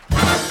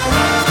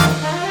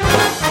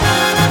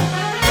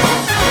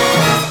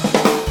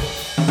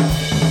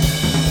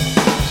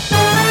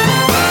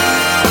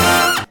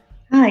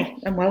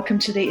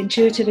to the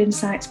Intuitive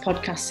Insights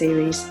podcast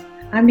series.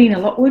 I'm Nina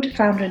Lockwood,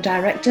 founder and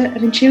director of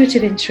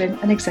Intuitive Interim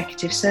and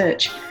Executive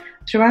Search.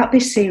 Throughout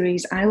this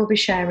series, I will be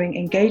sharing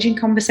engaging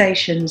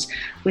conversations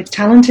with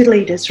talented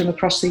leaders from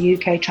across the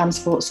UK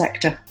transport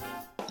sector.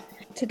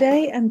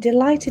 Today, I'm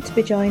delighted to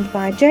be joined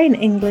by Jane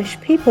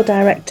English, People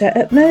Director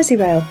at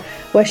Merseyrail,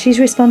 where she's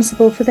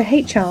responsible for the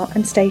HR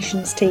and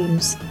stations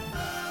teams.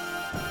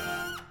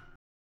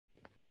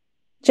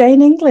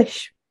 Jane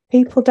English,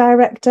 People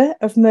Director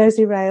of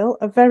Merseyrail,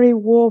 a very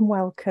warm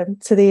welcome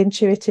to the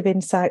Intuitive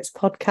Insights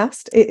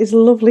podcast. It is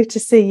lovely to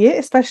see you,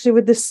 especially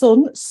with the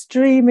sun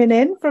streaming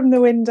in from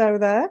the window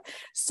there.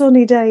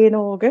 Sunny day in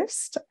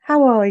August.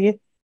 How are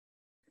you?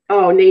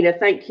 Oh, Nina,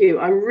 thank you.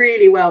 I'm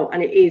really well,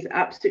 and it is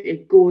absolutely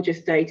a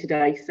gorgeous day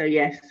today. So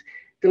yes,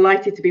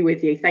 delighted to be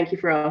with you. Thank you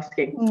for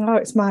asking. Oh,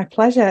 it's my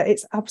pleasure.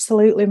 It's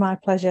absolutely my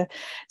pleasure.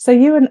 So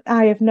you and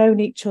I have known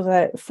each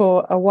other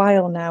for a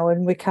while now,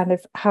 and we kind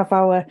of have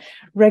our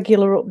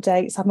regular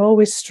updates. I'm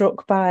always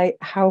struck by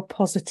how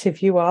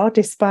positive you are,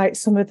 despite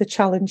some of the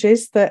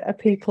challenges that a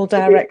people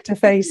director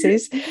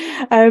faces.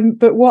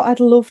 But what I'd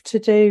love to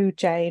do,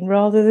 Jane,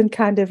 rather than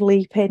kind of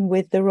leap in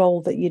with the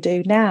role that you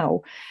do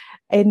now,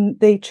 in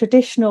the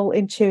traditional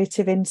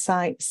Intuitive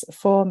Insights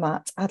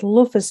format, I'd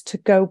love us to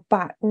go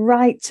back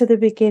right to the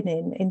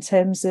beginning in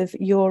terms of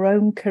your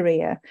own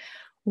career.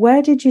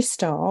 Where did you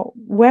start?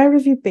 Where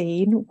have you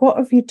been? What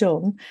have you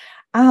done?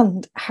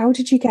 And how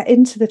did you get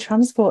into the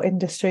transport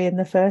industry in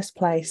the first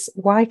place?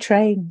 Why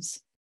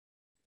trains?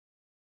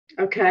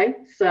 Okay,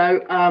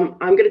 so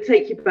I'm going to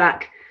take you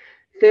back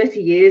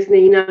 30 years,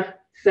 Nina.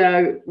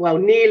 So, well,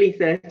 nearly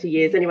 30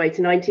 years anyway,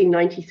 to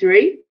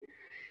 1993.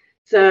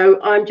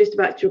 So I'm just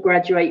about to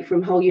graduate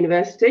from Hull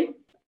University,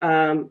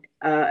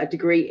 a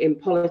degree in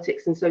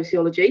politics and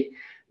sociology.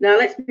 Now,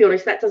 let's be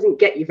honest, that doesn't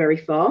get you very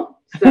far.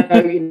 So,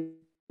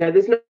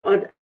 there's not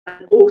an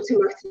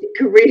automatic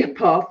career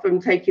path from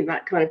taking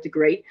that kind of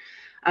degree.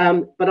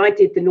 But I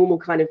did the normal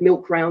kind of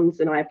milk rounds,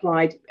 and I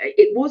applied.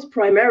 It was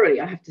primarily,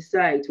 I have to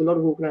say, to a lot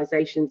of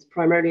organisations,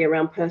 primarily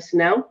around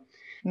personnel.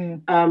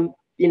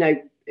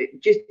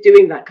 Just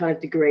doing that kind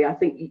of degree, I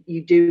think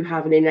you do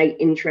have an innate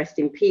interest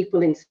in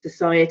people, in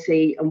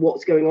society, and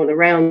what's going on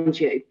around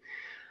you.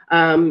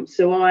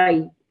 So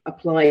I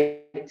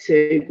applied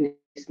to,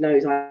 goodness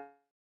knows, I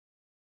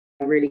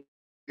really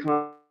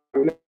can't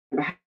remember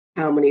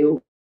how many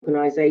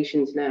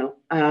organisations now.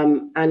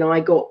 And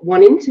I got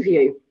one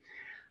interview,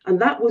 and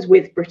that was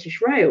with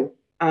British Rail.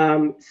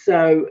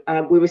 So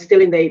we were still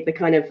in the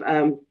kind of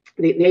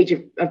the age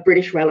of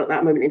British Rail at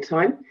that moment in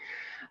time.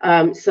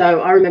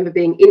 So I remember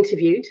being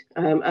interviewed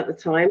at the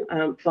time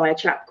by a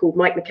chap called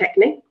Mike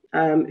McKechnie,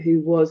 who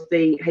was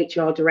the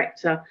HR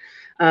director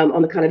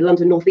on the kind of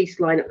London North East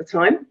line at the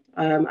time.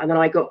 And then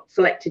I got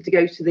selected to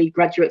go to the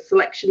graduate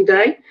selection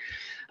day.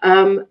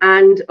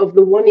 And of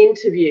the one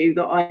interview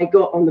that I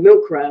got on the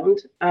milk round,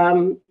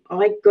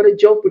 I got a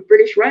job with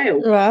British Rail.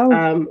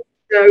 Wow.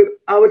 So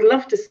I would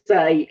love to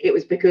say it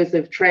was because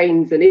of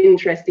trains and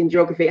interest in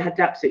geography. It had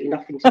absolutely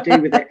nothing to do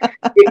with it.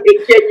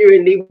 It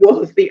genuinely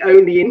was the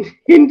only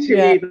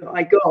interview that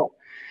I got.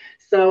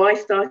 So I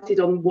started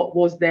on what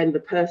was then the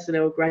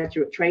personnel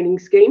graduate training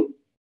scheme.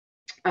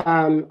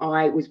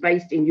 I was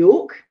based in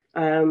York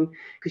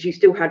because you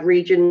still had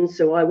regions.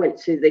 So I went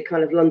to the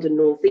kind of London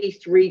North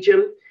East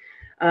region.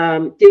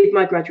 Did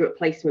my graduate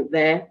placement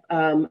there,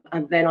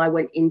 and then I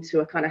went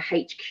into a kind of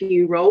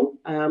HQ role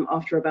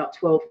after about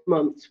 12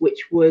 months,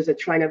 which was a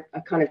kind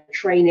of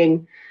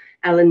training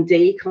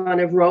L&D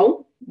kind of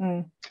role.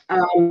 And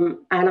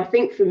I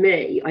think for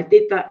me, I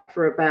did that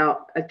for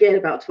about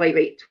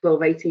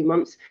 12, 18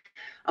 months.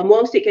 And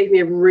whilst it gave me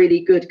a really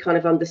good kind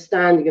of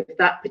understanding of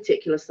that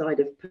particular side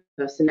of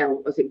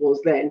personnel as it was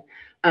then,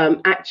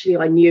 actually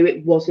I knew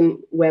it wasn't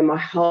where my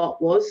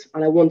heart was,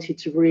 and I wanted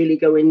to really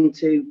go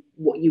into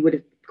what you would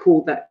have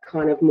called that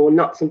kind of more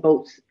nuts and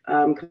bolts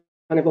kind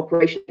of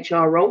operation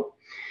HR role.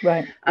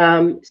 Right.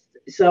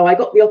 So I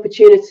got the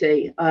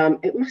opportunity.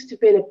 It must have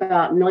been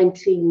about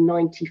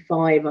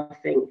 1995, I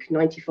think,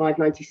 95,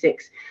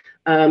 96,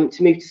 to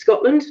move to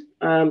Scotland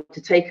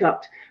to take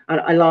up, and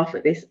I laugh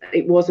at this,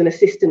 it was an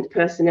assistant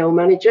personnel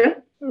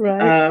manager.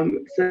 Right.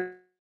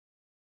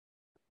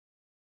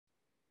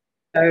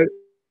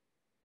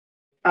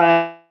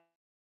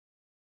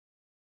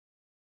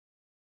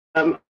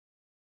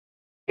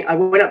 I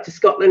went up to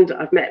Scotland.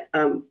 I've met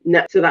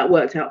Nat, so that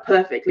worked out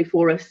perfectly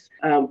for us,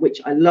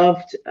 which I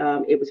loved.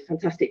 It was a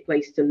fantastic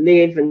place to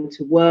live and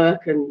to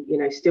work, and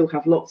still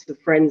have lots of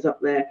friends up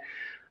there.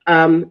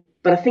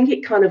 But I think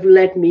it kind of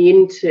led me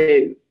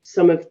into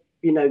some of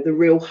the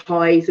real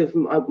highs of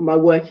my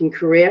working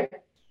career.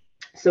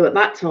 So at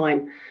that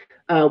time,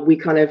 we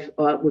kind of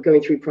were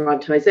going through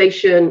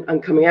privatisation,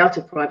 and coming out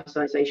of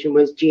privatisation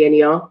was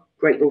GNER,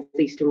 Great North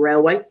Eastern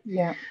Railway.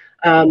 Yeah.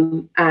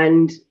 And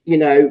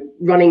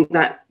running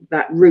that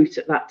route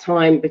at that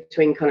time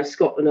between kind of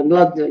Scotland and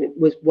London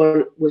was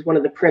one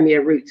of the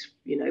premier routes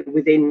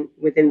within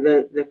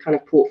the kind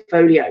of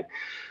portfolio,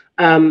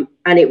 and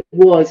it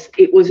was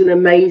an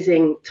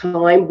amazing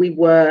time. We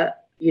were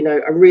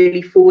a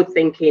really forward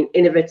thinking,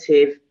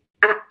 innovative,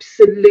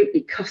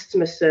 absolutely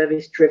customer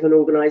service driven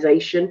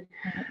organization.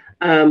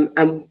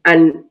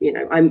 And you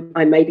know,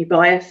 I may be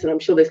biased, and I'm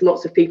sure there's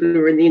lots of people who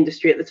were in the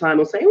industry at the time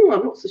will say, oh,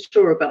 I'm not so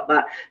sure about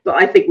that, but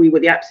I think we were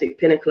the absolute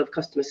pinnacle of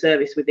customer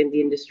service within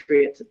the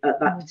industry at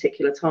that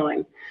particular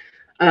time.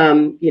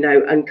 You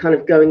know, and kind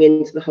of going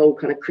into the whole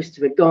kind of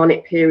Christopher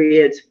Garnett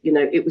period, you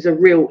know, it was a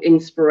real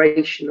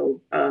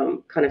inspirational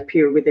kind of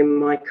period within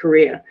my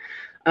career.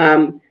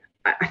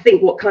 I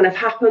think what kind of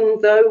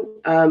happened though,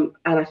 and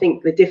I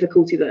think the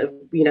difficulty that,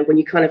 you know, when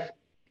you kind of,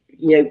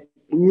 you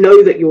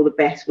know that you're the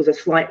best, was a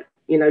slight,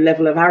 you know,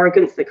 level of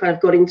arrogance that kind of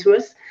got into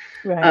us.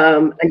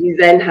 Right. And you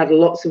then had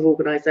lots of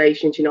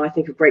organisations, you know, I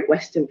think of Great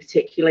Western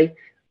particularly,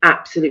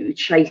 absolutely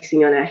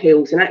chasing on our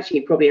heels, and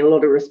actually probably in a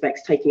lot of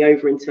respects taking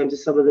over in terms of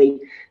some of the,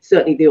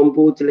 certainly the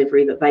onboard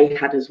delivery that they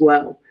had as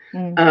well.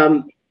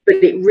 But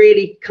it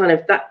really kind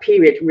of, that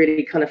period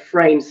really kind of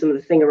framed some of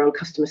the thing around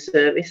customer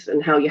service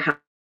and how you have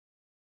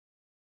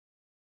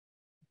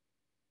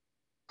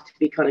to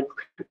be kind of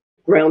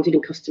grounded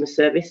in customer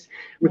service,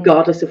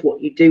 regardless of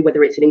what you do,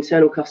 whether it's an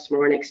internal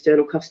customer or an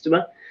external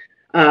customer.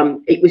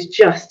 It was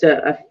just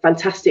a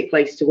fantastic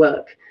place to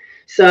work.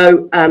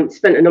 So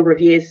spent a number of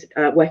years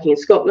working in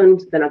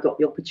Scotland. Then I got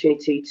the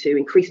opportunity to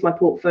increase my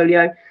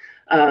portfolio.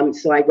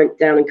 So I went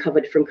down and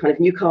covered from kind of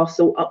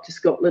Newcastle up to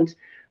Scotland.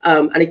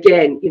 And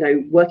again, you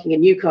know, working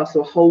in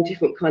Newcastle, a whole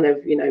different kind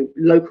of, you know,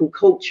 local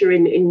culture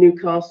in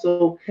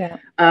Newcastle. Yeah.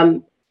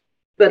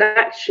 But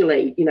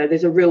actually, you know,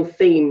 there's a real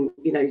theme,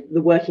 you know,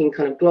 the working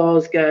kind of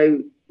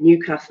Glasgow,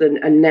 Newcastle,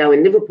 and now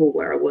in Liverpool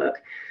where I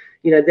work.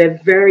 You know, they're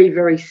very,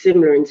 very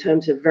similar in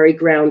terms of very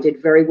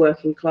grounded, very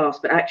working class,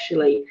 but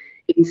actually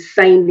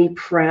insanely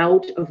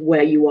proud of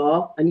where you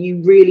are. And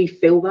you really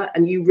feel that,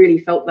 and you really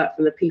felt that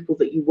from the people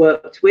that you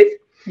worked with.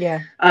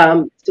 Yeah.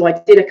 So I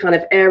did a kind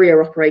of area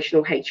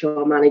operational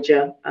HR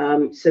manager.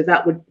 So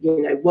that would,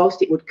 you know,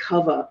 whilst it would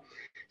cover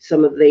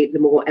some of the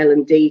more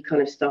L&D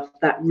kind of stuff,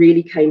 that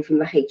really came from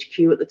the HQ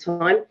at the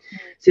time.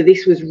 So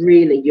this was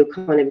really your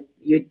kind of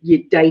your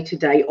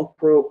day-to-day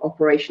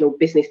operational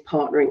business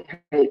partnering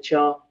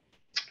HR.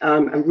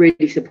 And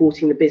really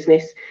supporting the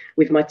business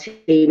with my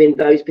team in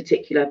those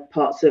particular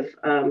parts of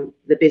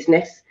the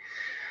business.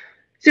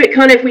 So it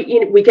kind of,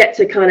 we get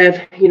to kind of,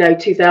 you know,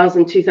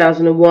 2000,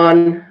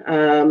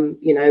 2001,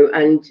 you know,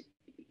 and,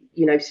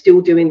 you know,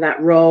 still doing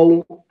that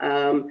role.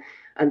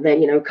 And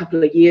then, you know, a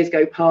couple of years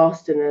go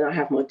past, and then I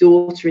have my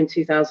daughter in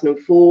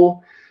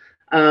 2004.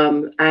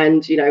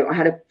 And, you know, I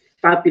had a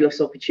fabulous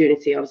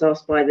opportunity. I was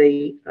asked by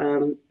the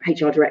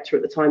HR director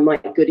at the time,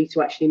 Mike Goody,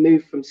 to actually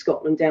move from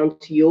Scotland down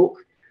to York.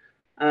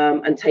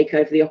 And take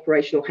over the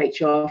operational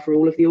HR for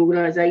all of the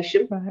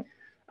organisation.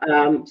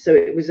 Right. So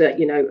it was a,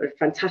 you know, a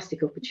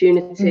fantastic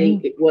opportunity.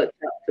 It worked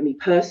out for me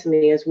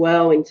personally as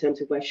well in terms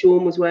of where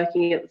Sean was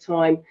working at the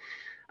time.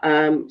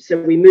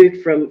 So we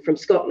moved from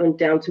Scotland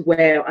down to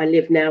where I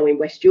live now in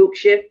West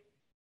Yorkshire,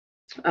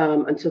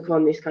 and took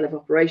on this kind of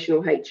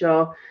operational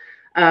HR.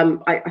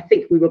 I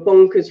think we were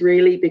bonkers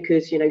really,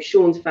 because, you know,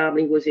 Sean's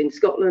family was in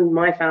Scotland,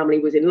 my family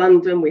was in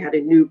London, we had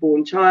a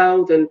newborn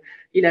child, and,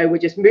 you know, we're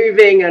just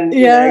moving, and,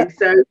 you know,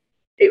 so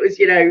it was,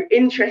 you know,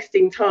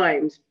 interesting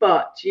times.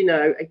 But, you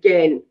know,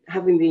 again,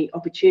 having the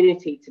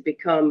opportunity to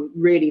become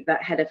really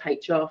that head of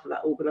HR for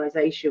that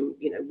organisation,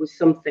 you know, was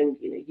something,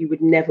 you know, you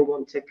would never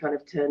want to kind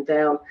of turn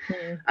down.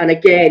 And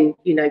again,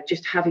 you know,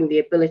 just having the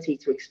ability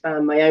to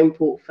expand my own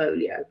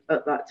portfolio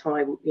at that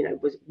time, you know,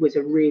 was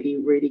a really,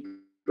 really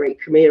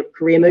great career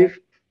move.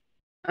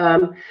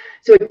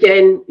 So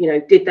again, you know,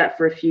 did that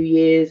for a few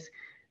years.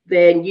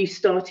 Then you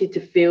started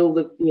to feel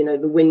the, you know,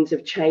 the winds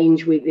of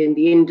change within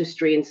the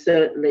industry, and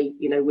certainly,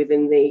 you know,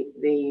 within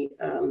the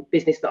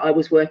business that I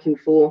was working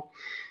for.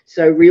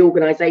 So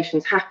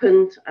reorganizations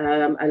happened,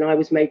 and I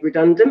was made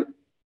redundant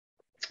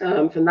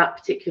from that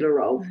particular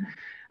role.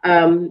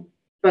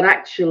 But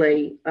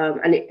actually,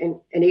 and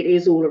it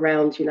is all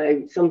around, you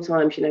know,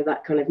 sometimes, you know,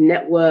 that kind of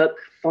network,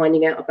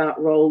 finding out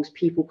about roles,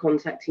 people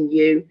contacting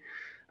you.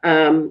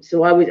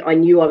 So I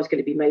knew I was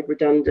going to be made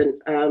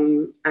redundant,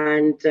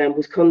 and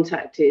was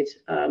contacted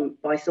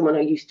by someone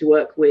I used to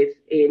work with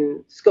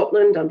in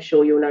Scotland. I'm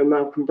sure you'll know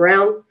Malcolm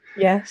Brown.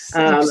 Yes,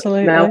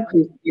 absolutely.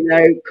 Malcolm, you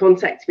know,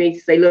 contacted me to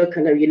say, look,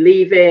 I know you're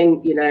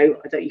leaving, you know,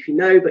 I don't know if you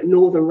know, but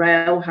Northern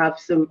Rail have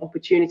some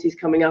opportunities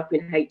coming up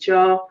in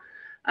HR.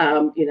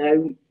 You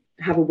know,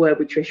 have a word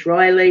with Trish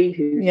Riley,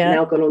 who's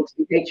now gone on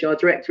to be HR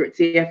director at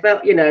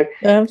TfL, you know.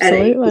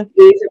 Absolutely. And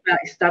it is about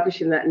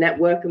establishing that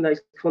network and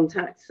those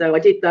contacts. So I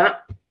did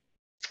that.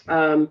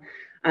 And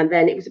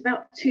then it was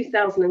about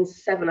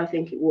 2007, I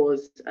think it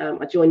was,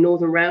 I joined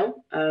Northern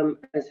Rail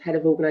as head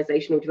of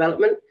organisational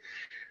development.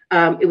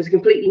 It was a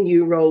completely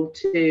new role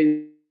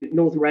to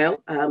Northern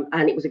Rail,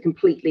 and it was a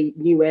completely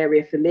new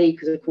area for me,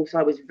 because of course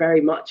I was very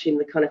much in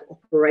the kind of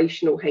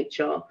operational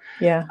HR.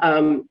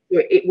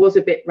 It was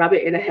a bit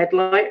rabbit in a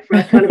headlight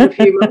for kind of a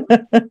few months.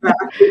 I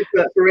think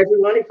for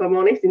everyone, if I'm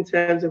honest, in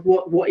terms of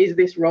what is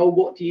this role,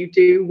 what do you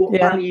do, what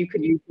value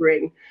can you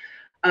bring?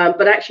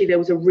 But actually there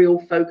was a real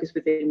focus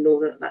within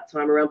Northern at that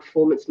time around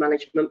performance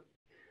management.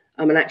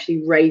 and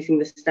actually raising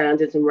the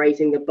standards and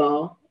raising the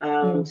bar.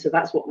 So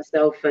that's what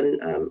myself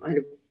and I had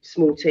a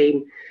small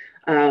team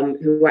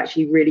who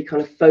actually really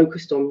kind of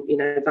focused on,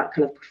 that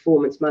kind of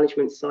performance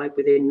management side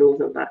within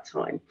Northern at that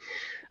time.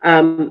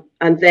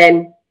 And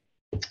then,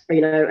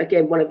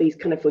 again, one of these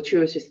kind of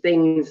fortuitous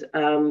things,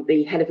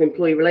 the head of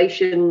employee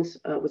relations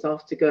was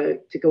asked to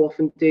go off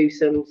and do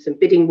some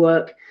bidding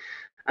work.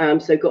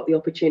 So got the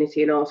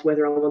opportunity and asked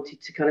whether I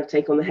wanted to kind of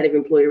take on the head of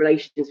employee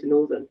relations for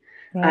Northern.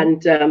 Right.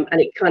 And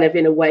it kind of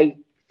in a way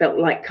felt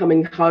like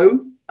coming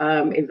home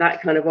in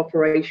that kind of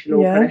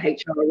operational kind of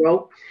HR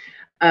role.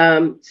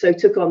 So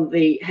took on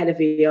the head of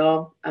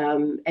ER,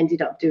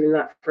 ended up doing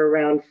that for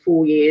around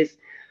 4 years.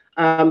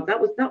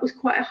 That was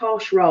quite a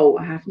harsh role,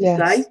 I have to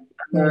say.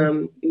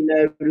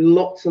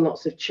 Lots and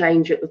lots of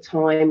change at the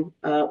time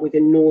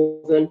within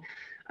Northern.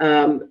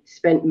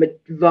 Spent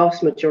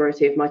vast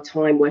majority of my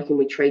time working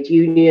with trade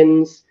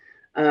unions,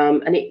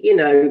 and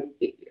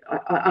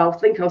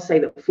I'll say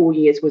that 4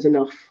 years was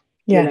enough.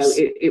 Yes.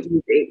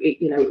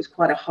 It was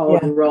quite a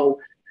hard role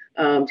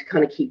to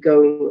kind of keep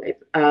going with.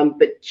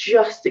 But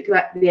just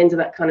at the end of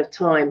that kind of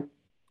time,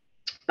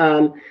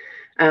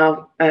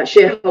 our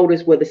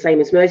shareholders were the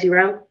same as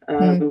Merseyrail.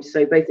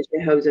 So both the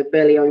shareholders are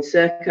Burley owned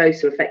Serco,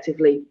 so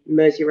effectively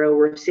Merseyrail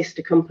were a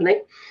sister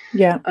company.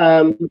 Yeah.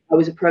 I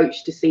was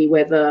approached to see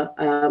whether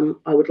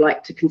I would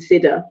like to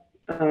consider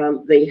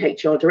the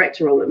HR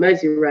director role at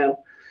Merseyrail.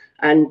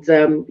 And,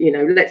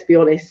 let's be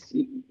honest,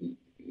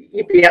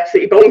 you'd be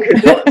absolutely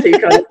bonkers not to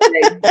kind of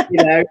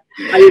thing.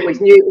 I always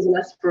knew it was an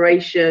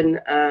aspiration.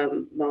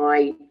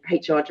 My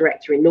HR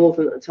director in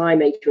Northern at the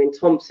time, Adrian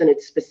Thompson,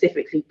 had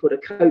specifically put a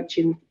coach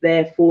in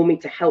there for me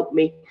to help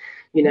me,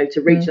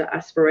 to reach that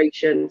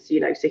aspiration.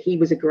 So he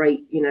was a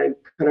great,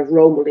 kind of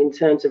role model in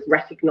terms of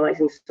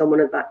recognizing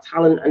someone of that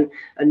talent and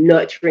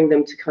nurturing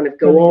them to kind of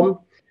go on.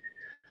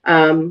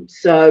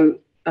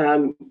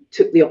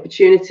 Took the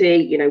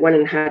opportunity, went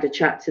and had a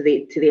chat to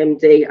the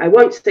MD. I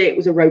won't say it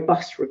was a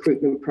robust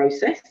recruitment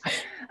process,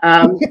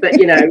 but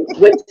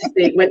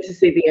went to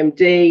see the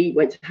MD,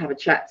 went to have a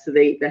chat to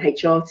the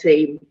HR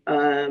team,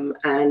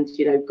 and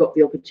got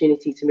the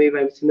opportunity to move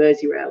over to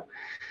Merseyrail.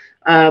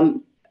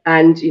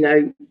 And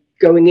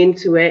going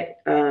into it,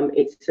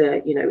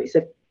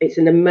 it's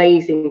an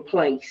amazing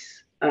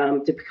place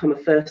to become a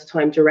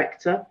first-time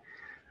director.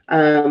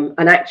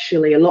 And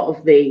actually, a lot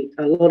of the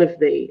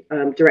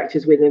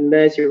directors within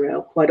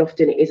Merseyrail, quite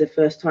often it is a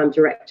first-time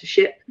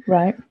directorship,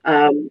 right?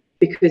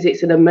 Because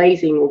it's an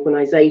amazing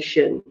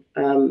organisation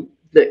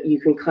that you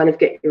can kind of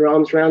get your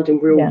arms around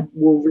and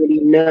will really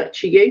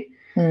nurture you.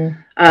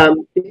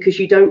 Because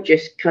you don't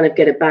just kind of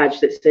get a badge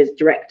that says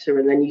director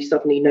and then you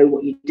suddenly know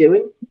what you're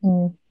doing.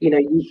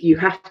 You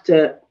have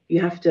to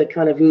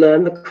kind of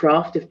learn the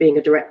craft of being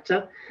a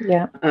director.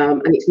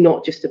 And it's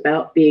not just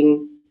about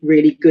being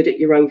really good at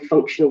your own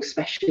functional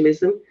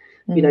specialism.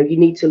 You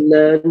need to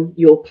learn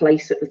your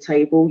place at the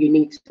table. You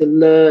need to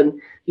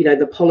learn,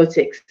 the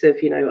politics of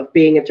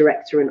being a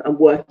director and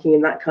working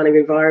in that kind of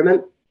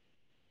environment.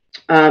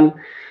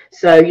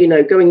 So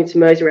going into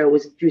Merseyrail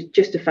was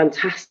just a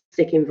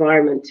fantastic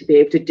environment to be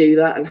able to do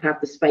that and have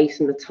the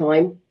space and the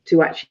time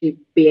to actually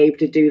be able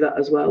to do that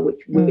as well,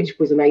 which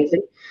was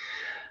amazing.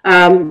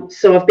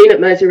 So I've been at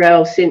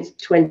Merseyrail since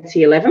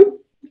 2011.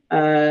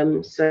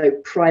 So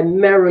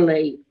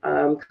primarily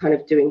kind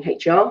of doing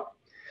HR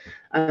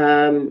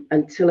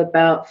until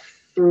about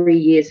 3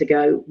 years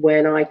ago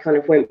when I kind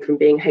of went from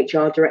being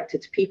HR director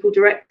to people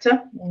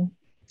director.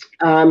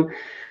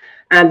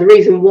 And the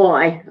reason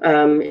why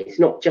it's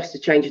not just a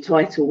change of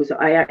title was that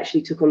I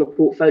actually took on the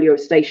portfolio of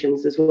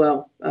stations as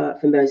well for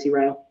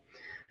Merseyrail.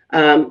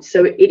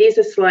 So it is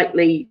a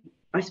slightly,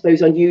 I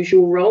suppose,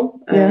 unusual role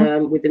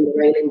within the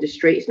rail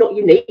industry. It's not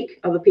unique.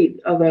 Other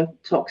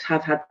TOCs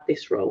have had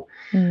this role.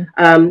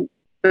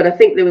 But I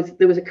think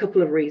there was a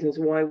couple of reasons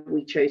why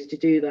we chose to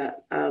do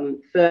that.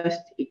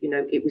 First,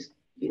 it was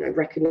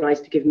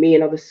recognised to give me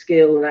another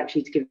skill and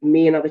actually to give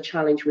me another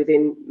challenge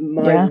within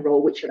my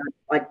role, which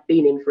I'd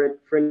been in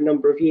for a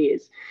number of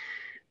years.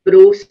 But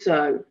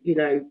also,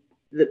 the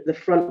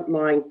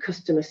frontline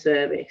customer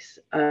service.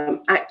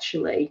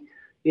 Actually,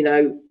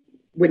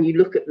 when you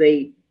look at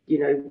the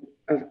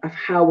of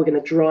how we're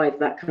going to drive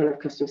that kind of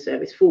customer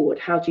service forward,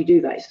 how do you do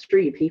that? It's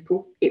through your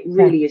people. It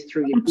really is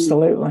through your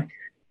absolutely people.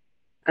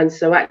 And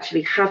so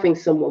actually having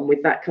someone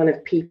with that kind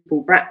of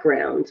people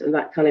background and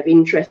that kind of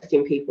interest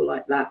in people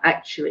like that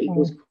actually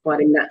was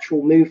quite a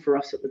natural move for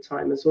us at the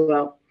time as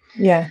well.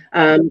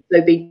 So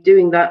been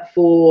doing that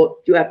for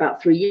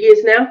about 3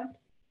 years now.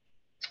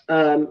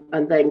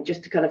 And then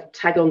just to kind of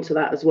tag on to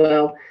that as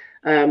well,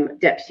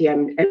 deputy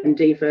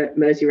MD for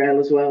Merseyrail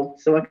as well.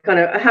 So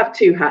I have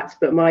two hats,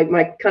 but my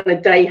kind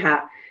of day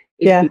hat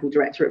is people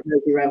director at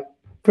Merseyrail.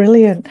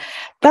 Brilliant.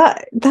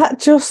 That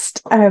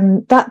just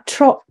that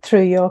trot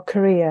through your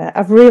career,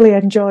 I've really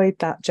enjoyed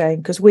that,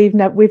 Jane, because we've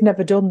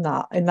never done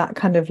that in that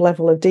kind of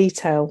level of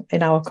detail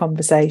in our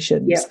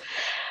conversations.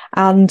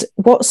 And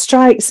what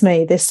strikes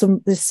me, there's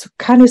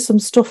kind of some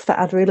stuff that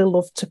I'd really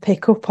love to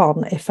pick up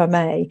on, if I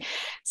may.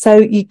 So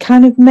you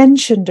kind of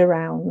mentioned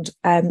around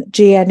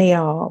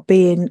GNER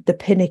being the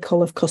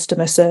pinnacle of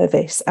customer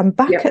service. And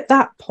back at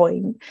that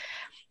point,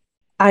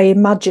 I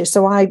imagine,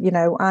 so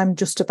I'm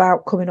just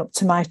about coming up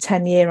to my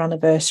 10-year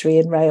anniversary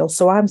in rail.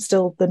 So I'm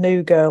still the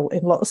new girl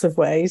in lots of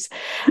ways.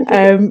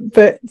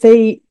 But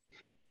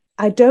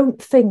I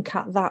don't think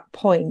at that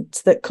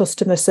point that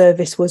customer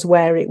service was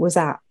where it was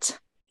at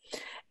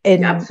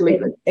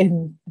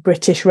in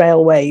British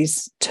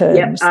Railways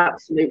terms. Yeah,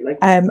 absolutely.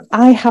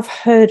 I have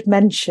heard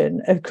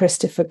mention of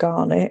Christopher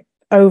Garnett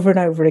over and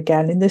over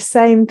again in the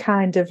same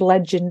kind of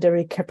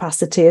legendary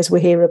capacity as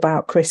we hear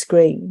about Chris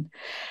Green.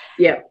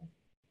 Yeah.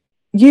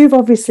 You've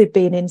obviously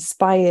been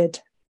inspired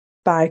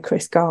by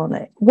Chris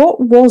Garnett.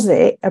 What was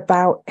it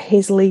about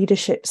his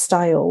leadership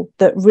style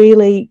that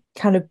really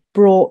kind of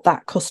brought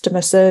that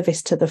customer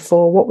service to the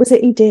fore? What was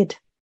it he did?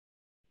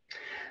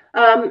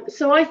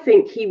 So I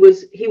think he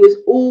was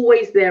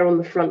always there on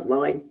the front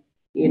line,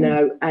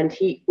 and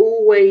he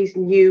always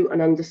knew and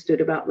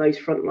understood about those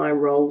frontline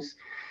roles.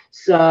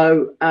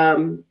 So,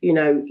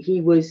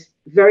 he was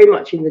very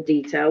much in the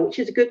detail, which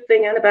is a good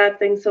thing and a bad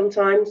thing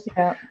sometimes.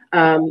 Yeah.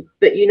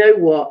 But you know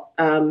what?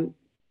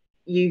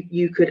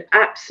 You could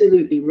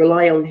absolutely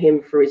rely on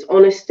him for his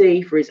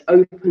honesty, for his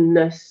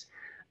openness.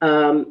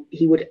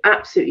 He would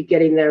absolutely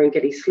get in there and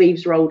get his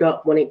sleeves rolled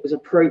up when it was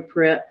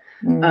appropriate.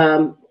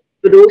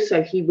 But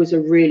also he was a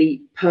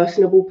really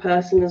personable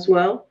person as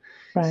well.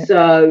 Right.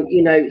 So,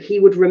 he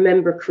would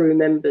remember crew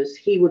members.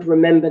 He would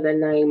remember their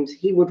names.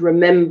 He would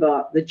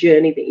remember the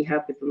journey that he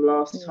had with them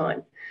last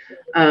time.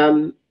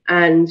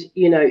 And,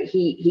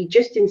 he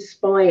just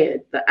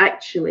inspired that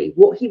actually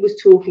what he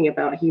was talking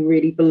about, he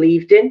really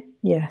believed in.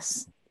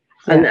 Yes.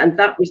 Yeah. And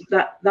that was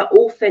that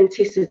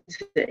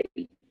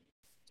authenticity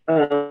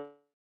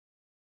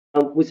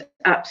was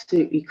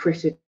absolutely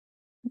critical.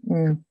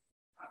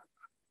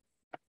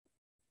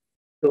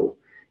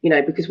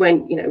 Because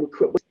when,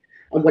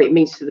 and what it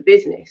means to the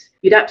business,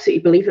 you'd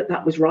absolutely believe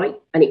that was right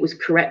and it was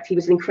correct. He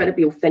was an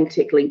incredibly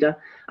authentic leader.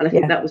 And I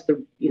think that was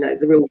the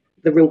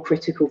real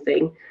critical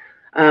thing.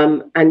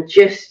 And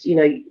just,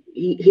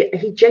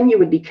 he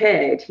genuinely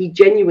cared. He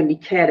genuinely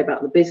cared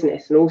about the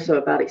business and also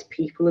about its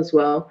people as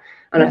well.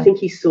 And I think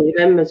he saw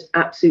them as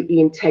absolutely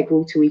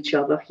integral to each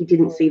other. He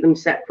didn't see them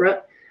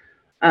separate.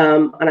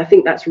 And I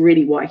think that's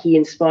really why he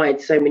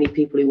inspired so many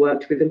people who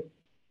worked with him.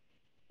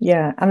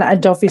 Yeah,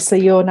 and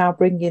obviously you're now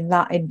bringing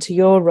that into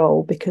your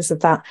role because of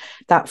that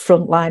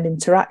frontline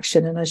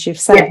interaction. And as you've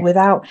said,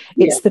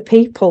 it's the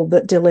people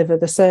that deliver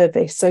the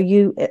service. So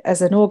you,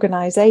 as an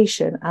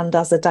organisation and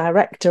as a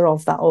director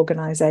of that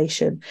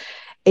organisation,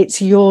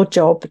 it's your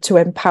job to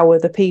empower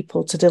the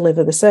people to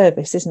deliver the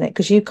service, isn't it?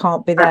 Because you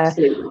can't be there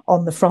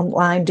on the front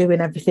line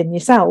doing everything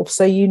yourself.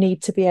 So you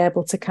need to be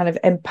able to kind of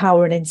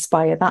empower and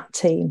inspire that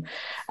team.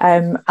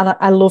 And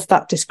I love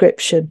that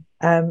description.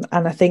 And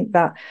I think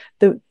that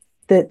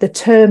the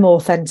term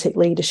authentic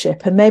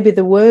leadership and maybe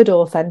the word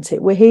authentic,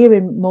 we're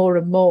hearing more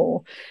and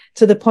more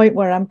to the point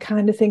where I'm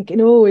kind of thinking,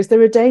 is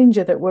there a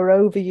danger that we're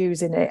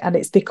overusing it and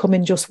it's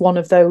becoming just one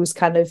of those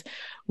kind of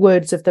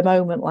words of the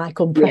moment, like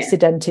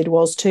unprecedented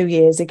was 2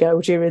 years ago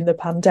during the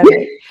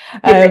pandemic?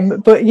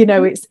 But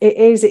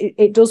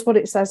it does what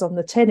it says on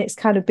the tin. It's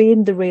kind of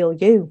being the real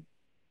you.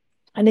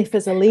 And if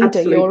as a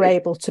leader you're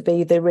able to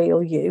be the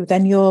real you,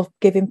 then you're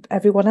giving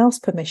everyone else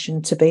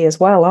permission to be as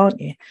well,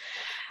 aren't you?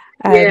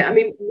 I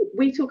mean,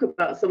 we talk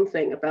about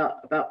something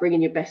about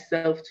bringing your best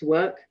self to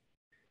work.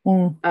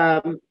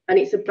 And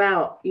it's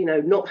about,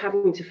 not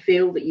having to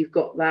feel that you've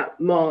got that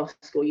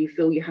mask or you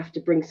feel you have to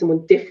bring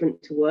someone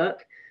different to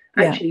work.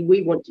 Actually,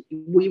 we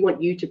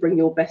want you to bring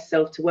your best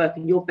self to work,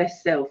 and your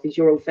best self is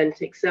your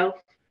authentic self.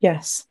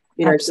 Yes.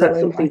 So that's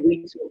something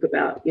we talk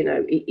about,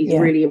 it is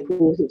really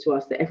important to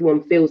us that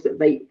everyone feels that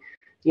they,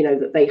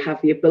 that they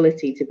have the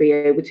ability to be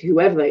able to,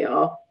 whoever they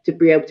are, to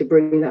be able to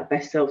bring that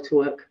best self to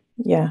work.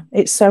 Yeah,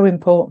 it's so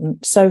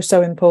important. So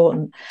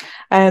important.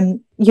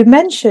 You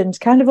mentioned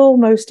kind of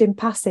almost in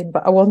passing,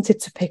 but I wanted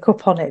to pick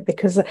up on it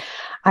because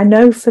I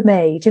know for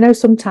me,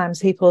 sometimes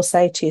people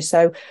say to you,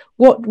 so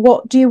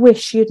what do you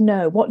wish you'd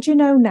know? What do you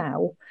know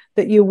now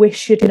that you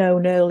wish you'd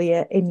known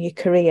earlier in your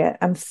career?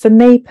 And for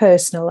me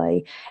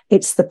personally,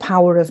 it's the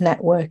power of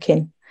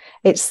networking.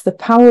 It's the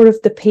power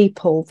of the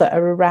people that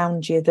are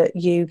around you that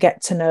you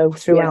get to know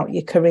throughout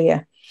your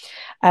career.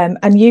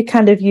 And you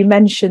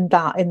mentioned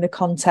that in the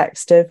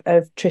context of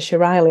Trisha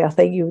Riley. I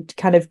think you were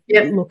kind of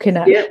looking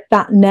at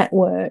that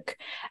network.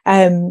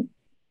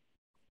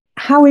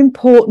 How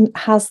important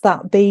has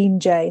that been,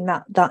 Jane,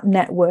 that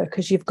network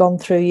as you've gone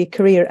through your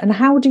career? And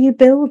how do you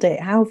build it?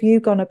 How have you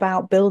gone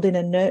about building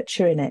and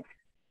nurturing it?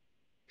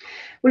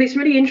 Well, it's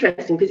really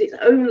interesting because it's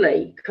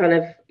only kind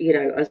of,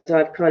 as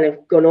I've kind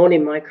of gone on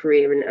in my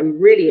career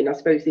and really in, I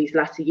suppose, these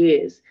latter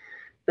years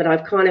that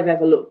I've kind of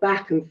ever looked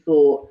back and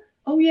thought,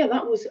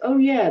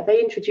 they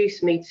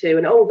introduced me to,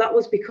 and that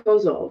was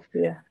because of.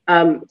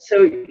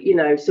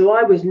 So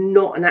I was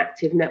not an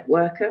active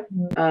networker,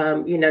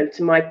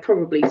 to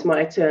my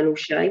eternal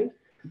shame.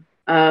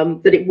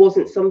 that it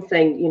wasn't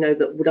something, you know,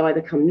 that would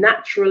either come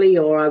naturally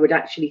or I would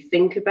actually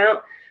think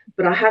about.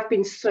 But I have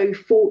been so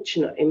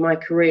fortunate in my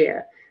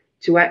career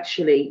to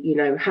actually, you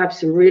know, have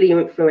some really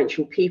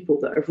influential people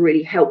that have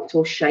really helped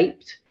or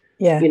shaped,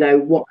 you know,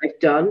 what I've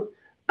done.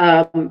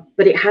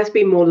 But it has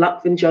been more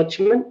luck than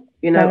judgment,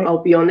 you know,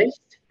 I'll be honest.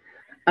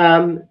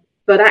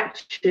 But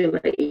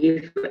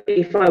actually,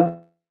 if I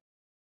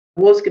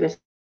was going to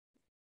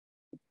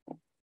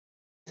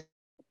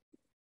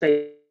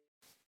say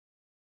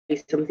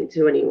something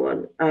to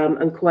anyone,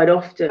 and quite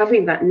often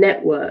having that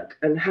network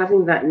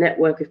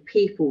of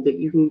people that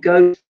you can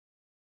go,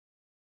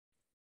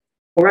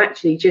 or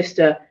actually just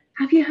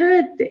have you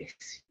heard this?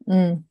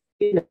 You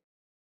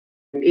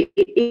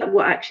know,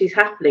 what actually is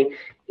happening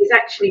is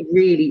actually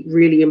really,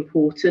 really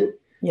important.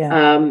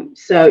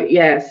 So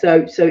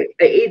it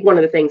is one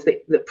of the things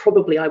that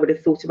probably I would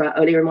have thought about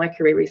earlier in my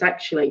career, is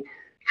actually,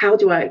 how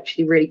do I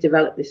actually really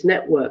develop this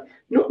network?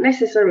 Not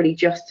necessarily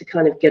just to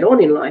kind of get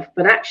on in life,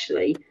 but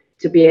actually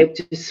to be able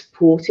to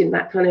support in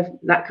that kind of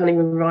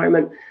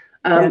environment.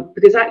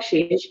 Because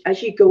actually,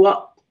 as you go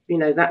up, you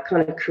know, that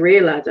kind of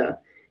career ladder,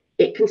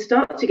 it can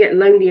start to get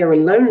lonelier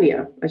and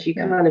lonelier as you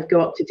kind of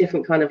go up to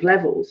different kind of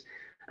levels.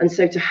 And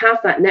so to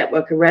have that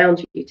network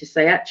around you to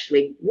say,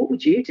 actually, what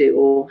would you do?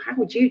 Or how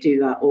would you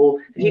do that? Or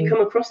have you come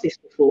across this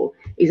before?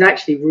 Is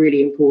actually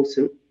really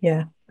important.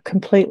 Yeah,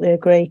 completely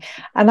agree.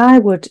 And I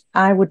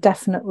would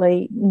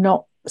definitely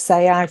not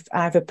say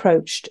I've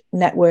approached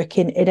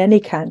networking in any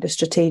kind of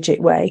strategic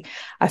way.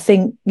 I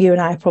think you and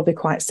I are probably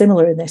quite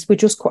similar in this.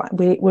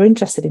 We're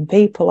interested in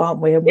people, aren't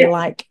we? And we're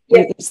like,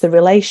 it's the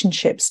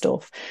relationship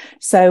stuff.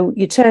 So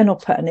you turn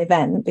up at an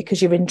event because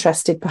you're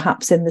interested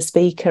perhaps in the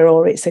speaker,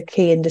 or it's a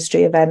key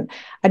industry event,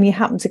 and you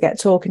happen to get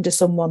talking to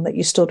someone that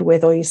you stood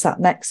with or you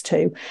sat next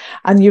to,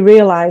 and you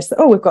realise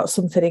that, we've got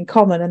something in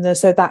common, and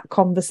so that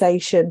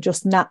conversation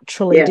just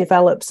naturally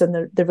develops,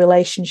 and the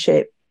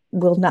relationship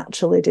will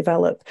naturally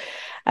develop.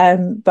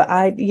 But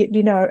I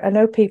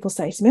know people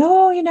say to me,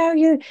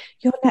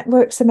 your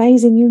network's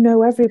amazing, you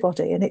know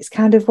everybody, and it's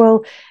kind of,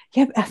 well,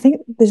 yeah, I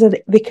think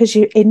because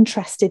you're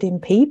interested in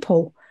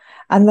people,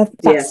 and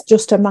that's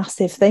just a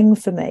massive thing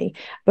for me.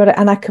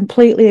 And I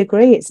completely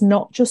agree, it's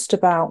not just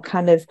about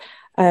kind of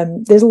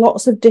there's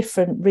lots of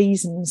different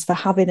reasons for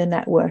having a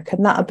network,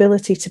 and that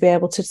ability to be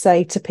able to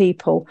say to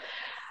people,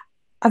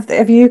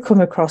 have you come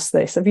across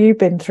this? Have you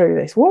been through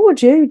this? What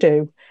would you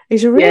do?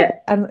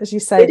 And as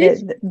you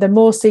say, the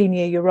more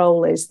senior your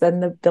role is,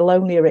 then the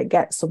lonelier it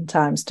gets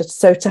sometimes.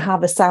 So to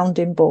have a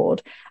sounding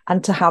board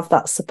and to have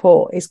that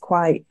support is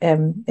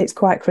it's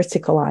quite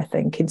critical, I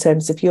think, in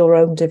terms of your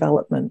own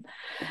development.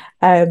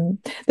 The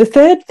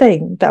third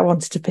thing that I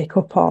wanted to pick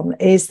up on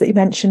is that you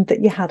mentioned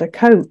that you had a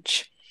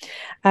coach.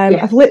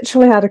 I've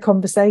literally had a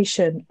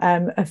conversation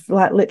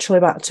literally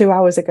about 2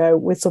 hours ago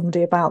with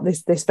somebody about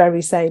this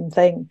very same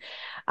thing,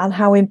 and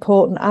how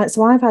important.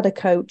 So I've had a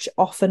coach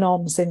off and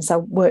on since I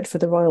worked for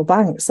the Royal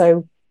Bank.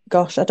 So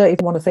gosh, I don't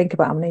even want to think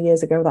about how many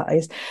years ago that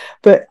is.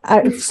 But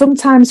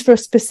sometimes for a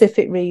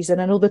specific reason,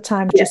 and other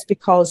times just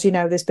because, you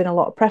know, there's been a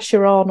lot of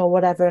pressure on or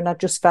whatever, and I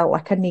just felt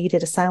like I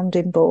needed a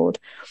sounding board.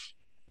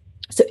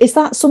 So is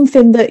that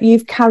something that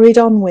you've carried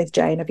on with,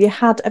 Jane? Have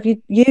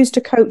you used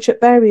a coach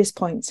at various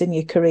points in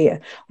your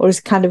career, or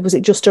was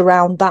it just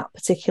around that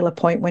particular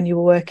point when you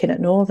were working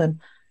at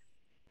Northern?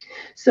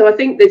 So I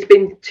think there's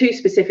been two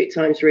specific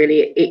times,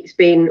 really. It's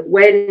been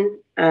when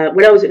I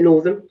was at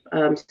Northern.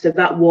 So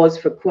that was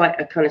for quite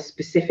a kind of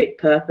specific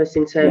purpose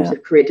in terms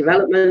of career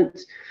development.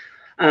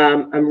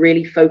 I'm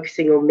really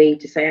focusing on me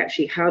to say,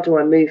 actually, how do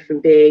I move from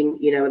being,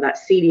 you know, that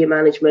senior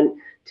management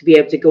to be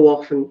able to go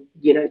off and,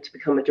 you know, to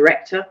become a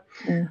director.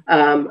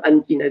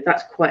 And, you know,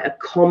 that's quite a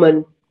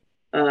common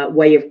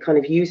way of kind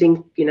of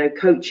using, you know,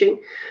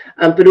 coaching.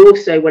 But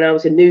also when I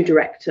was a new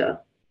director,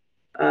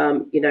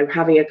 you know,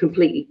 having a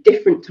completely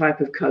different type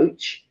of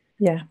coach.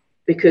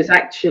 Because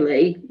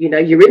actually, you know,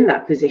 you're in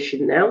that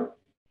position now,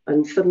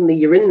 and suddenly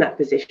you're in that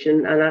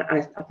position. And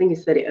I think I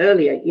said it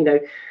earlier, you know,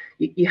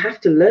 you have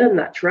to learn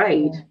that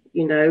trade,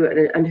 you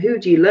know, and who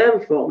do you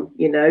learn from?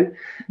 You know,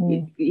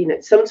 you know,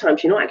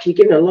 sometimes you're not actually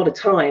given a lot of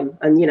time,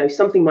 and, you know,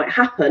 something might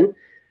happen,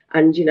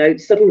 and, you know,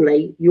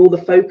 suddenly you're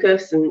the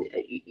focus, and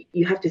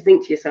you have to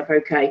think to yourself,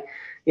 okay,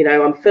 you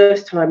know, I'm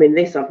first time in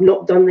this, I've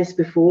not done this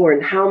before,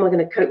 and how am I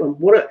going to cope? And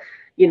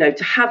you know,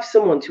 to have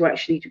someone to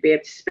be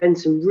able to spend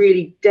some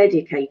really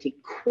dedicated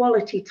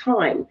quality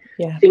time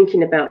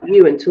thinking about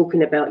you and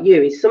talking about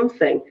you is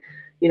something,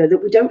 you know,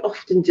 that we don't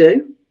often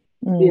do.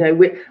 You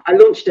know, I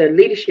launched a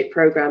leadership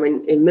program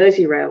in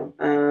Merseyrail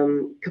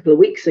a couple of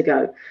weeks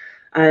ago.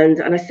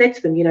 And I said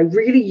to them, you know,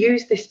 really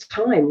use this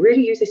time,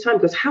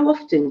 because how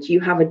often do you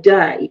have a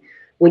day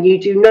when you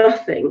do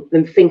nothing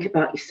than think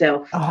about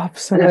yourself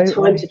and have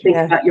time to think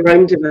about your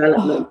own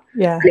development?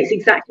 And it's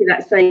exactly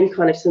that same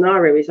kind of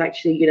scenario. Is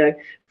actually, you know,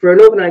 for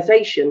an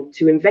organization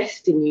to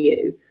invest in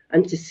you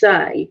and to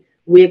say,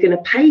 we're going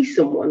to pay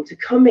someone to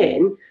come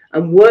in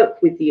and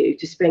work with you,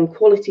 to spend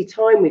quality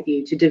time with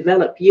you, to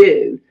develop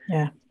you.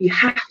 You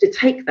have to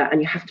take that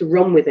and you have to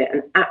run with it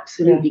and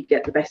absolutely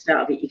get the best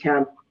out of it you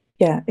can.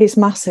 Yeah, it's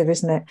massive,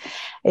 isn't it?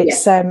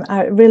 It's Yeah.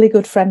 a really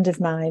good friend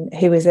of mine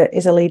who is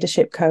a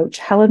leadership coach.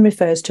 Helen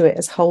refers to it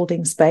as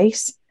holding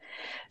space.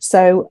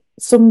 So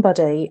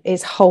somebody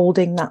is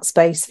holding that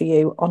space for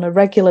you on a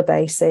regular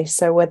basis.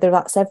 So whether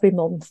that's every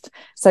month.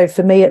 So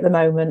for me at the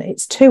moment,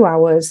 it's 2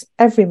 hours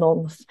every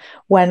month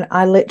when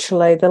I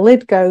literally, the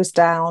lid goes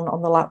down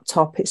on the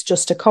laptop. It's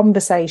just a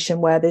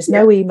conversation where there's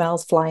no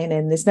emails flying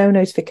in. There's no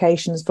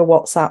notifications for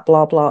WhatsApp,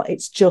 blah, blah.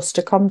 It's just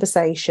a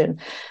conversation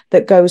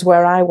that goes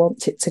where I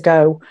want it to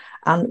go.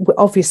 And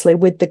obviously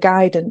with the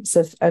guidance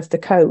of the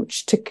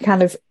coach to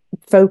kind of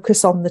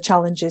focus on the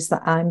challenges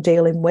that I'm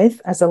dealing with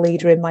as a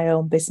leader in my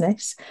own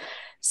business.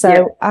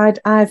 So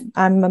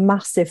I'm a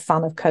massive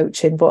fan of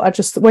coaching, but I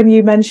just, when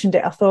you mentioned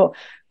it, I thought,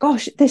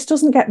 gosh, this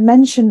doesn't get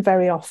mentioned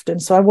very often.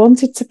 So I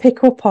wanted to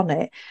pick up on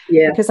it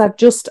because I've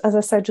just, as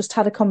I said, just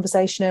had a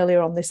conversation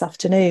earlier on this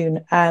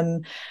afternoon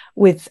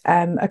with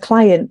a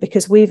client,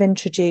 because we've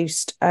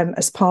introduced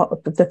as part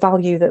of the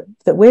value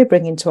that we're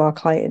bringing to our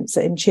clients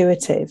at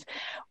Intuitive,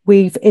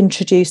 we've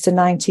introduced a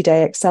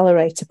 90-day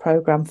accelerator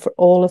program for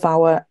all of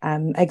our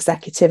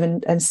executive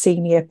and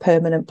senior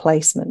permanent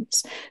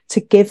placements to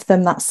give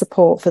them that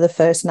support for the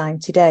first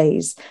 90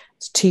 days.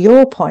 To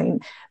your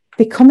point,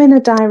 becoming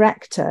a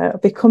director,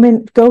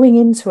 going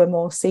into a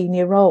more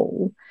senior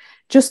role,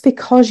 just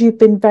because you've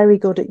been very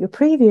good at your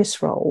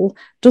previous role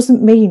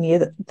doesn't mean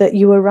that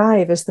you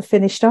arrive as the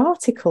finished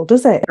article,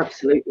 does it?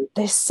 Absolutely.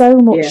 There's so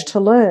much to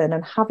learn,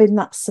 and having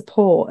that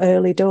support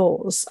early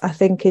doors, I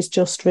think, is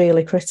just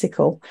really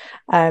critical.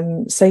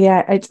 So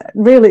yeah, it's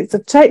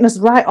taken us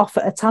right off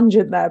at a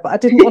tangent there, but I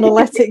didn't want to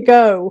let it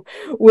go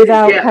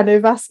without kind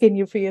of asking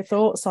you for your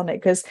thoughts on it,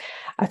 because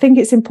I think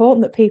it's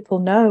important that people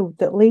know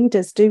that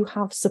leaders do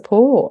have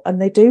support,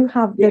 and they do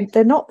have,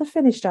 they're not the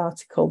finished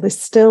article. There's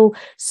still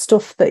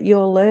stuff that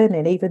you're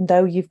learning, even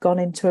though you've gone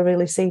into a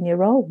really senior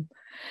role.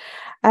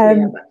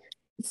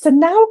 So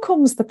now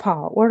comes the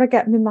part where I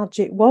get my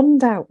magic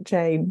wand out,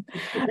 Jane.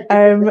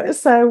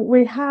 So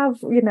we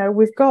have,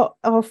 we've got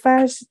our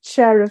fair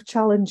share of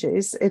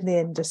challenges in the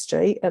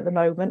industry at the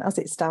moment as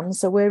it stands.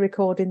 So we're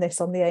recording this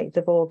on the 8th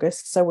of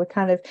August. So we're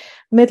kind of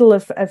middle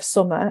of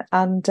summer,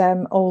 and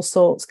all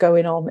sorts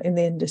going on in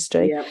the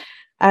industry.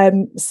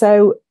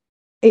 So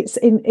it's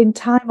in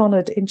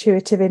time-honoured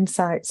Intuitive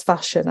Insights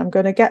fashion. I'm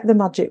going to get the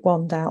magic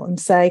wand out and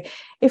say,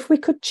 if we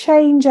could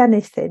change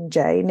anything,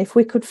 Jane, if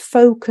we could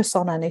focus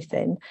on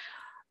anything,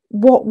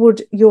 what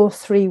would your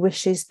 3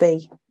 wishes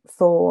be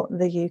for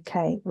the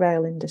UK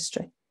rail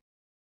industry?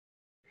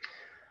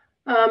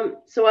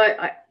 So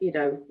I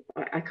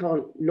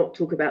can't not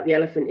talk about the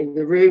elephant in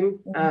the room.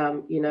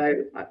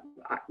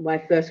 My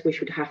first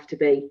wish would have to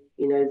be,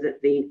 that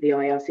the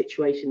IR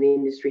situation the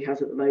industry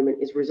has at the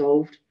moment is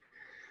resolved.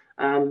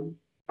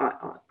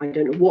 I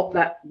don't know what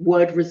that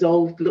word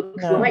resolved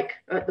looks like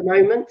at the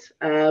moment,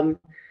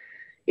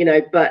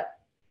 but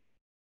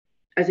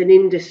as an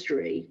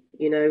industry,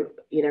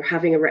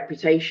 having a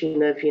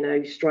reputation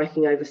of,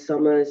 striking over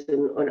summers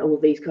and all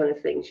these kind of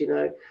things,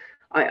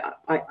 I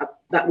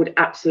that would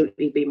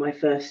absolutely be my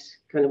first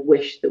kind of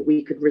wish, that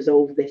we could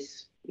resolve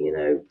this,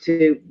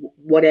 to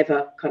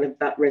whatever kind of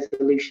that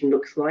resolution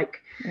looks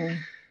like.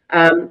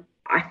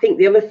 I think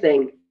the other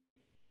thing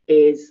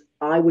is,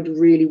 I would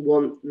really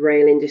want the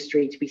rail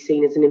industry to be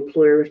seen as an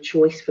employer of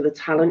choice for the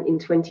talent in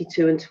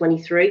 22 and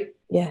 23.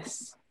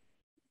 Yes.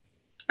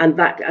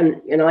 And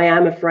I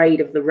am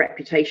afraid of the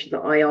reputation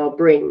that IR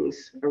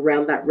brings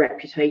around that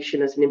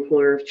reputation as an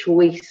employer of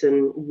choice,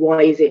 and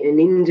why is it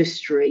an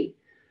industry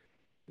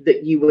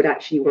that you would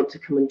actually want to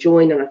come and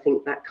join? And I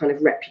think that kind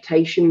of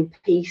reputation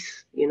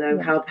piece,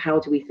 how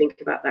do we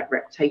think about that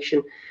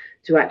reputation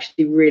to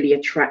actually really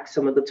attract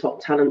some of the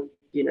top talent,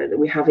 that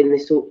we have in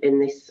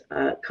this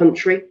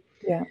country.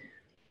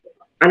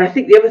 And I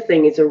think the other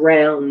thing is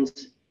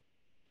around,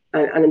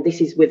 and this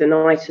is with an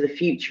eye to the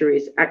future,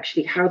 is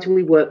actually how do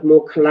we work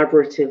more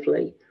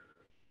collaboratively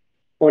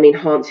on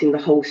enhancing the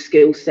whole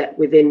skill set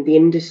within the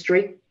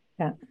industry.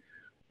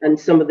 And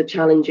some of the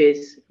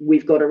challenges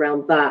we've got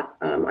around that.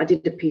 I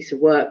did a piece of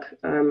work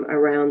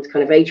around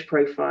kind of age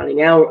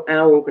profiling,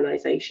 our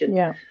organisation.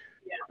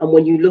 And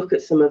when you look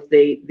at some of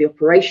the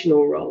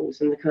operational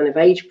roles and the kind of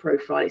age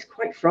profile, it's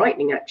quite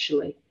frightening,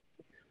 actually,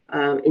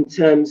 in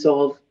terms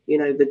of,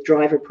 the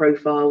driver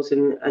profiles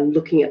and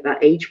looking at that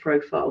age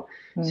profile.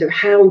 So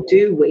how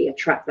do we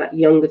attract that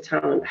younger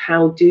talent?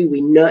 How do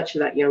we nurture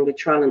that younger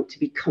talent to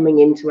be coming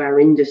into our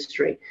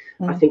industry?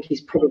 I think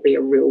is probably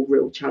a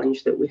real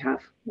challenge that we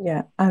have.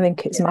 I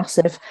think it's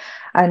massive.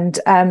 And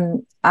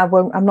I'm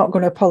not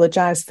going to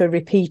apologise for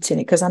repeating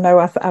it, because I know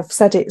I've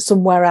said it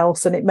somewhere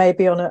else, and it may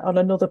be on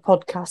another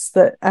podcast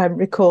that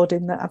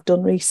recording that I've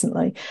done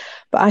recently.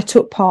 But I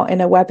took part in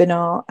a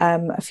webinar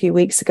a few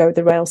weeks ago,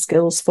 the Rail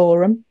Skills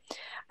Forum.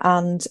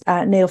 And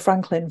Neil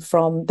Franklin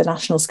from the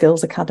National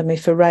Skills Academy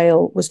for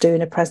Rail was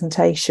doing a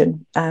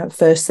presentation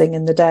first thing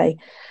in the day.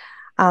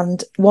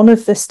 And one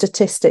of the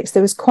statistics,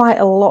 there was quite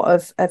a lot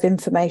of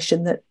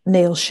information that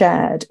Neil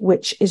shared,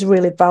 which is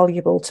really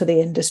valuable to the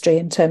industry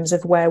in terms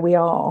of where we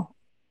are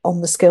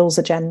on the skills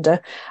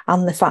agenda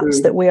and the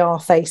fact that we are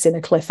facing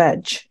a cliff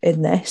edge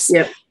in this.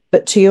 Yep.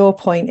 But to your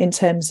point, in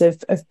terms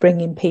of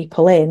bringing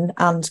people in,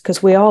 and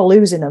because we are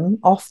losing them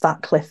off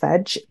that cliff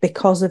edge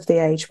because of the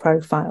age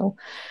profile,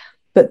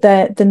 but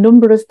the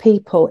number of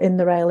people in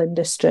the rail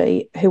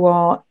industry who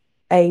are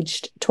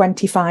aged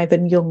 25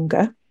 and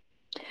younger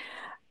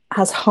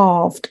has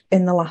halved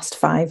in the last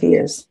 5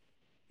 years.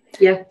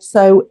 Yeah.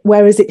 So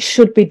whereas it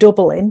should be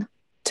doubling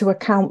to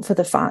account for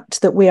the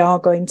fact that we are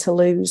going to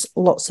lose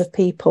lots of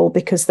people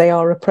because they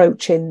are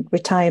approaching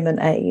retirement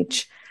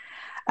age.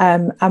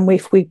 And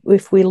if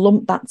we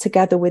lump that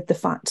together with the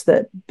fact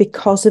that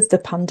because of the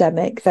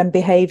pandemic, then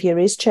behaviour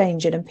is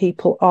changing and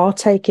people are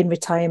taking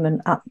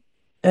retirement at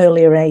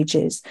earlier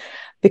ages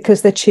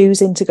because they're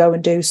choosing to go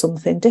and do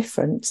something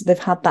different. They've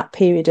had that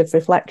period of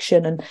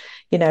reflection and,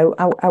 you know,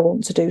 I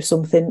want to do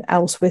something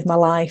else with my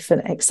life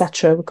and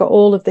etc. We've got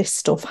all of this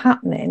stuff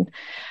happening,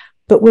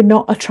 but we're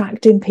not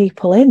attracting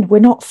people in. We're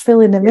not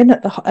filling them in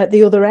at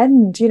the other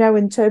end, you know,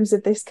 in terms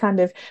of this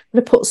kind of,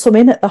 we're going to put some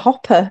in at the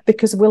hopper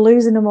because we're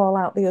losing them all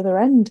out the other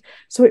end.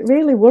 So it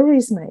really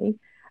worries me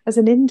as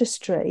an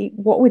industry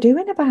what we're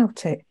doing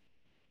about it.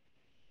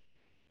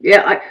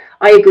 Yeah,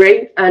 I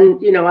agree.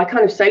 And, you know, I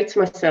kind of say to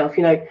myself,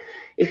 you know,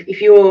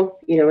 if you're,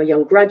 you know, a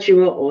young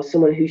graduate or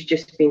someone who's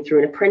just been through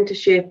an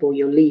apprenticeship or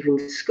you're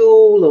leaving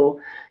school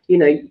or, you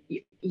know,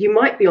 you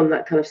might be on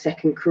that kind of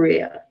second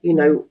career, you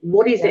know,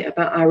 what is it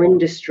about our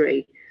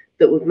industry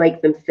that would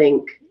make them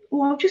think,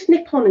 oh, I'll just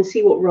nip on and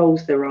see what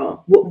roles there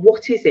are.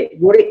 What is it?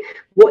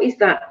 What is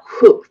that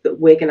hook that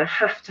we're going to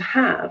have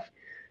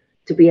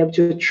to be able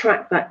to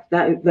attract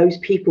those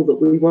people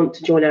that we want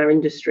to join our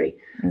industry?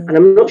 And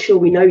I'm not sure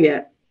we know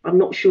yet. I'm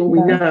not sure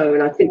we know.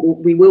 And I think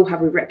we will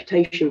have a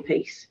reputation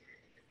piece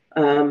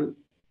to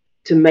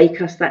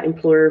make us that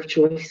employer of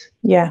choice.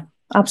 Yeah,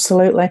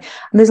 absolutely.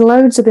 And there's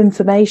loads of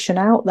information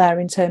out there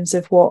in terms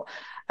of what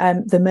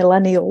the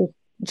millennial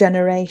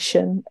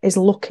generation is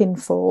looking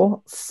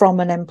for from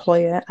an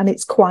employer, and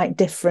it's quite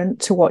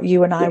different to what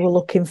you and I were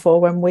looking for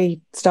when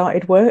we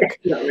started work.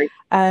 Definitely.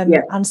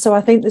 And so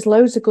I think there's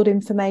loads of good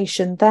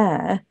information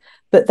there,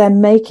 but then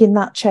making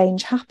that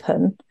change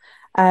happen,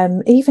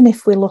 even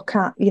if we look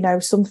at, you know,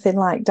 something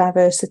like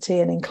diversity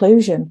and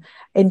inclusion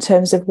in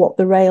terms of what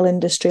the rail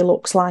industry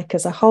looks like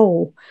as a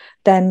whole,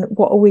 then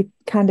what are we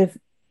kind of,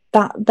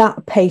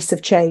 that pace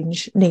of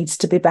change needs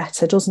to be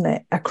better, doesn't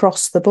it,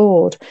 across the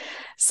board?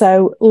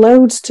 So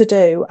loads to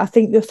do. I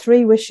think your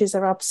 3 wishes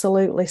are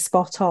absolutely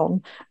spot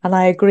on, and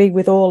I agree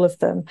with all of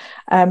them.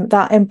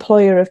 That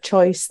employer of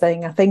choice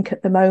thing, I think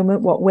at the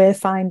moment what we're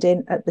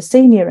finding at the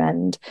senior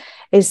end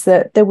is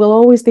that there will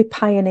always be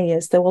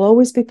pioneers. There will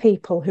always be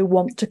people who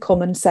want to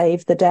come and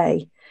save the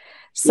day.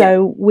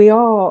 So we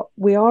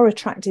are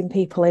attracting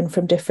people in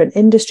from different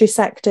industry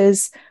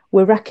sectors.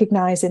 We're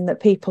recognising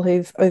that people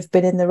who've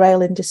been in the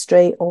rail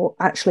industry or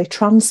actually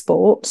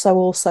transport, so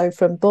also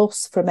from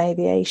bus, from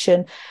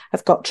aviation,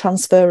 have got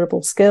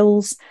transferable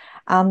skills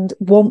and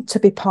want to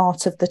be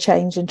part of the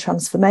change and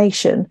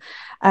transformation.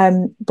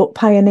 But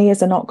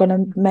pioneers are not going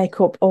to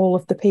make up all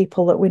of the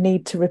people that we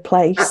need to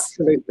replace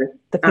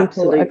the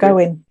people that are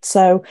going.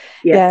 So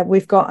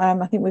we've got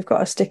I think we've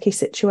got a sticky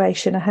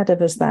situation ahead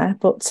of us there.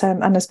 But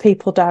and as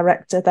people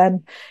director,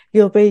 then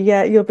you'll be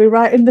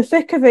right in the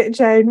thick of it,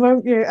 Jane,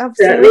 won't you?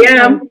 Absolutely. Certainly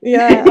am.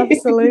 Yeah,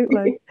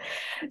 absolutely.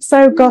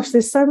 So gosh,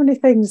 there's so many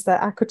things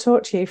that I could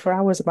talk to you for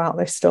hours about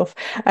this stuff.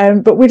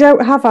 But we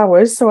don't have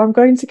hours, so I'm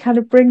going to kind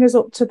of bring us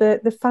up to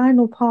the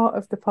final part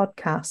of the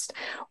podcast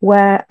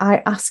where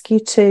I ask you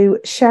to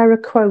share a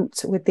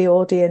quote with the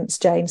audience,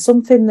 Jane,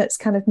 something that's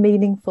kind of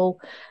meaningful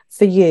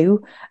for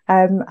you,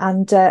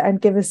 and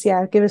give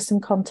us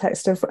some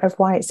context of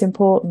why it's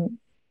important.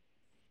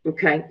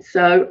 Okay,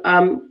 so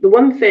the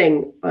one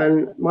thing,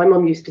 and my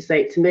mum used to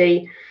say it to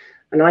me,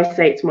 and I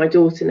say it to my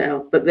daughter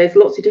now, but there's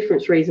lots of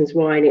different reasons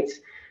why, and it's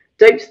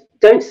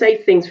don't say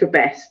things for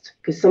best,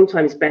 because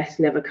sometimes best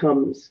never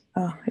comes.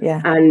 Oh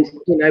yeah. And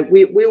you know,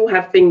 we all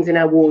have things in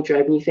our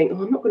wardrobe, and you think,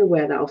 oh, I'm not going to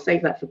wear that. I'll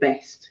save that for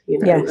best. You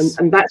know, yes.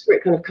 and that's where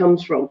it kind of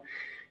comes from.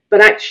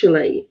 But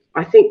actually,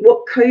 I think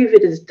what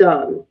COVID has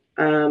done,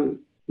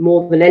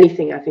 more than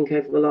anything, I think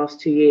over the last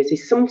 2 years,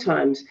 is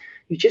sometimes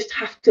you just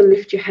have to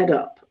lift your head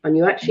up, and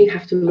you actually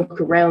have to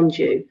look around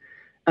you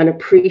and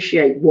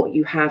appreciate what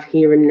you have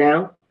here and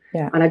now.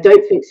 Yeah. And I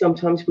don't think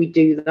sometimes we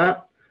do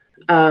that.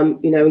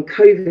 You know, and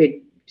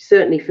COVID,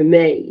 certainly for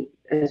me,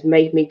 has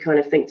made me kind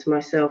of think to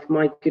myself,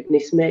 my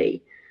goodness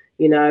me,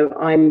 you know,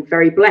 I'm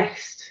very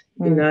blessed,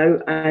 you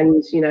know,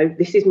 and, you know,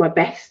 this is my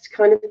best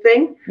kind of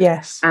thing.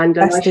 Yes. And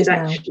I should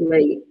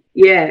actually,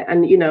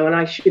 and, you know, and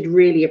I should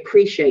really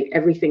appreciate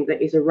everything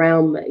that is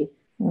around me.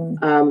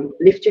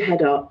 Lift your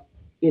head up,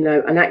 you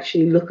know, and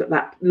actually look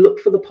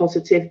for the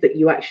positive that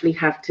you actually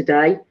have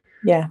today.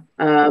 Yeah.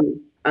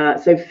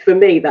 So for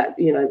me, that,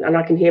 you know, and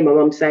I can hear my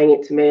mum saying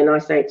it to me, and I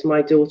say it to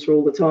my daughter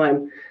all the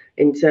time,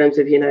 in terms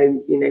of, you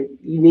know,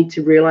 you need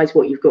to realize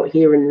what you've got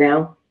here and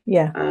now.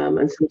 Yeah.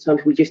 And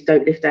sometimes we just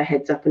don't lift our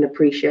heads up and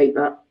appreciate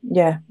that.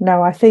 Yeah,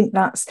 no, I think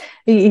that's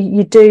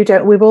you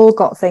don't we've all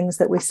got things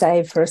that we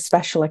save for a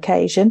special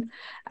occasion.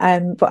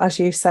 But as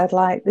you said,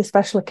 like, the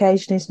special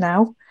occasion is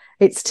now,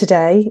 it's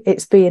today,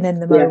 it's being in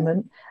the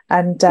moment.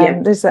 And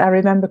I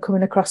remember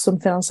coming across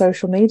something on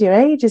social media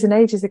ages and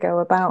ages ago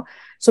about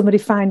somebody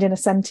finding a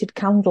scented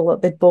candle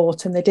that they'd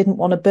bought, and they didn't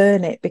want to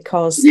burn it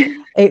because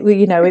it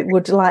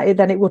would, like,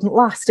 then it wouldn't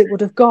last, it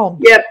would have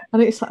gone.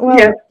 And it's like,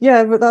 well,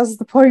 but that's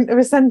the point of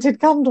a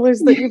scented candle,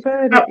 is that you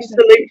burn it.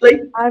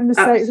 Absolutely. I'm the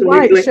same. It's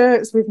white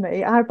shirts with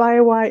me. I buy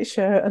a white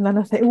shirt and then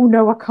I think, oh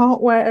no, I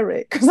can't wear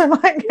it because I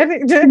might get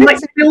it dirty. You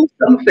might spill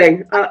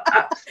something.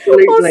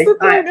 Absolutely. What's the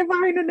point of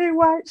buying a new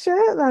white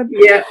shirt then?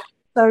 Yeah.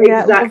 So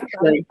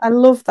exactly. I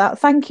love that.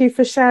 Thank you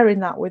for sharing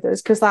that with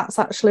us, because that's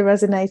actually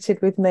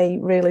resonated with me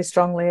really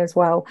strongly as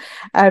well.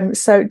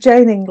 So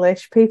Jane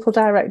English, People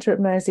Director at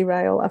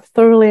Merseyrail, I've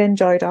thoroughly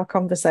enjoyed our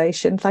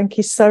conversation. Thank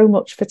you so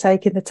much for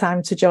taking the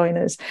time to join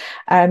us.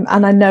 And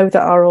I know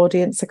that our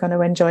audience are going to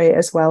enjoy it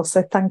as well.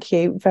 So thank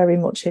you very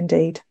much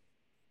indeed.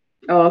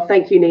 Oh,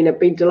 thank you, Nina. It's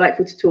been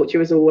delightful to talk to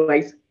you as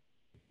always.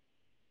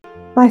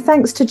 My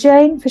thanks to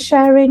Jane for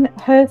sharing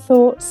her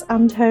thoughts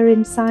and her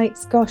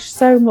insights. Gosh,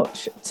 so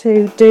much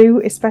to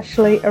do,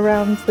 especially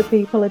around the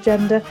people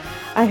agenda.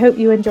 I hope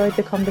you enjoyed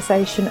the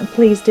conversation, and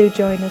please do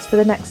join us for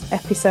the next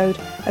episode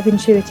of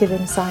Intuitive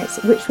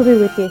Insights, which will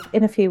be with you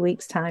in a few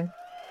weeks' time.